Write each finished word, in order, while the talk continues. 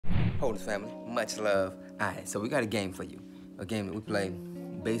Holders family, much love. Alright, so we got a game for you. A game that we play.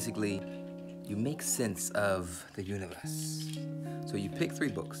 Basically, you make sense of the universe. So you pick 3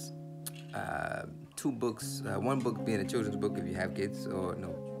 books. 2 books, one book being a children's book if you have kids, or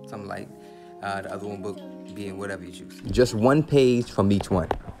no, something like. The other one book being whatever you choose. Just 1 page from each one.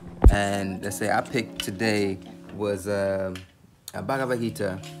 And let's say I picked today was Bhagavad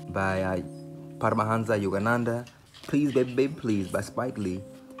Gita by Paramahansa Yogananda, Please Baby Baby Please by Spike Lee,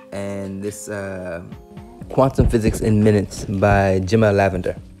 and this Quantum Physics in Minutes by Gemma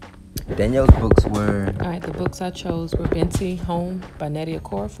Lavender. Danielle's books were... Alright, the books I chose were Binti Home by Nadia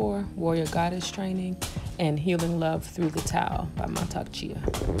Korafor, Warrior Goddess Training, and Healing Love Through the Tao by Mantak Chia.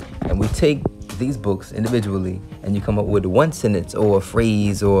 And we take these books individually and you come up with 1 sentence or a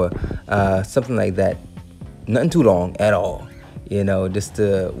phrase or something like that. Nothing too long at all. You know, just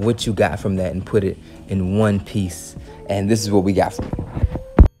what you got from that and put it in 1 piece. And this is what we got from it.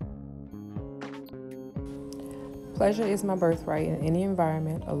 Pleasure is my birthright in any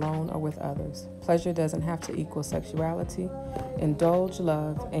environment, alone or with others. Pleasure doesn't have to equal sexuality. Indulge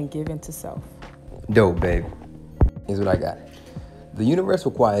love and give into self. Dope, babe. Here's what I got. The universe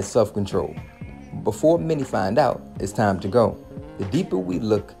requires self-control. Before many find out, it's time to go. The deeper we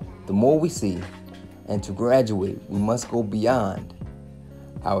look, the more we see. And to graduate, we must go beyond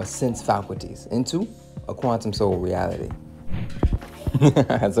our sense faculties into a quantum soul reality.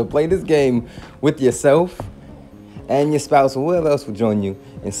 So play this game with yourself and your spouse or whoever else will join you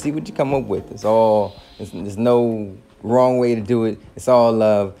and see what you come up with. There's no wrong way to do it. It's all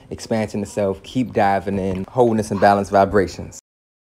love, expansion of self, keep diving in, wholeness and balanced vibrations.